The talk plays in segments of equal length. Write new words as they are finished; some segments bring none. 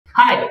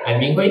I'm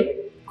Ming Hui,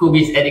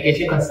 KooBits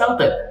Education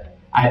Consultant.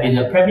 I've been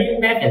a primary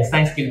math and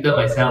science tutor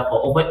myself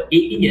for over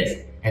 18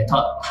 years and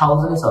taught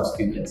thousands of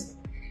students.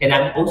 And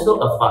I'm also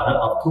a father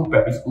of 2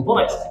 primary school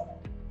boys.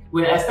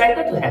 We're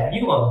excited to have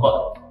you on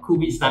board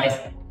KooBits Science.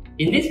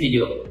 In this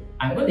video,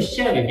 I'm going to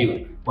share with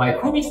you why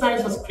KooBits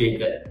Science was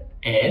created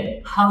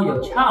and how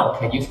your child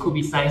can use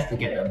KooBits Science to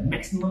get the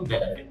maximum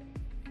benefit.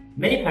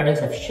 Many parents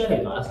have shared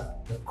with us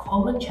the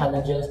common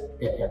challenges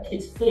that their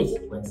kids face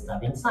when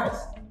studying science.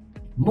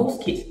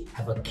 Most kids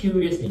have a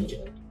curious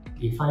nature.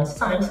 They find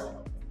science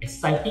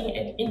exciting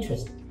and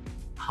interesting.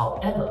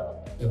 However,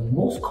 the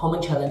most common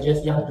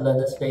challenges young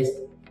learners face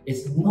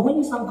is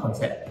knowing some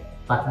concept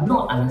but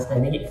not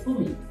understanding it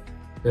fully.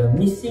 The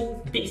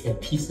missing bits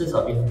and pieces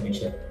of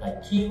information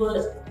like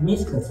keywords,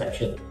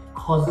 misconception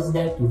causes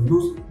them to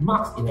lose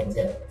marks in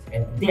exam,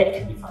 and that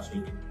can be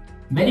frustrating.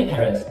 Many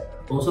parents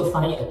also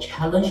find it a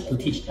challenge to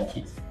teach their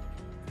kids.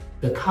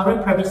 The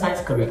current primary science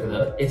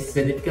curriculum is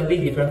significantly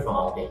different from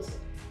our days.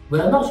 We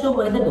are not sure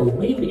whether the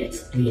way we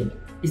explain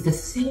is the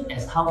same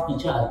as how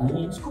teachers are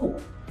doing in school,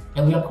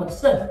 and we are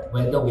concerned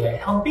whether we are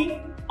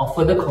helping or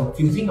further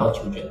confusing our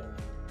children.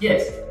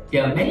 Yes,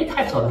 there are many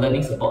types of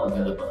learning support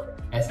available,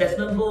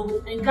 assessment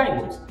books and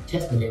guidebooks,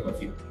 just to name a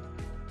few.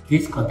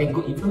 These contain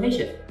good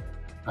information,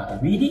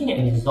 but reading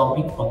and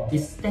resolving from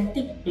these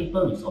static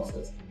paper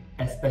resources,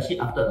 especially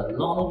after a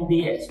long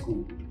day at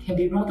school, can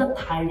be rather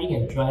tiring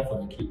and dry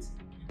for the kids.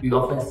 We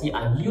often see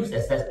unused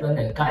assessment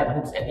and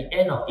guidebooks at the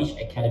end of each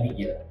academic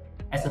year.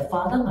 As a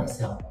father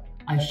myself,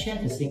 I share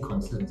the same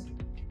concerns.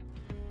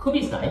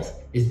 KooBits Science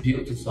is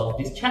built to solve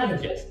these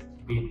challenges.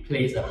 We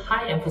place a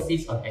high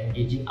emphasis on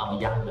engaging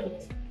our young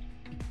learners.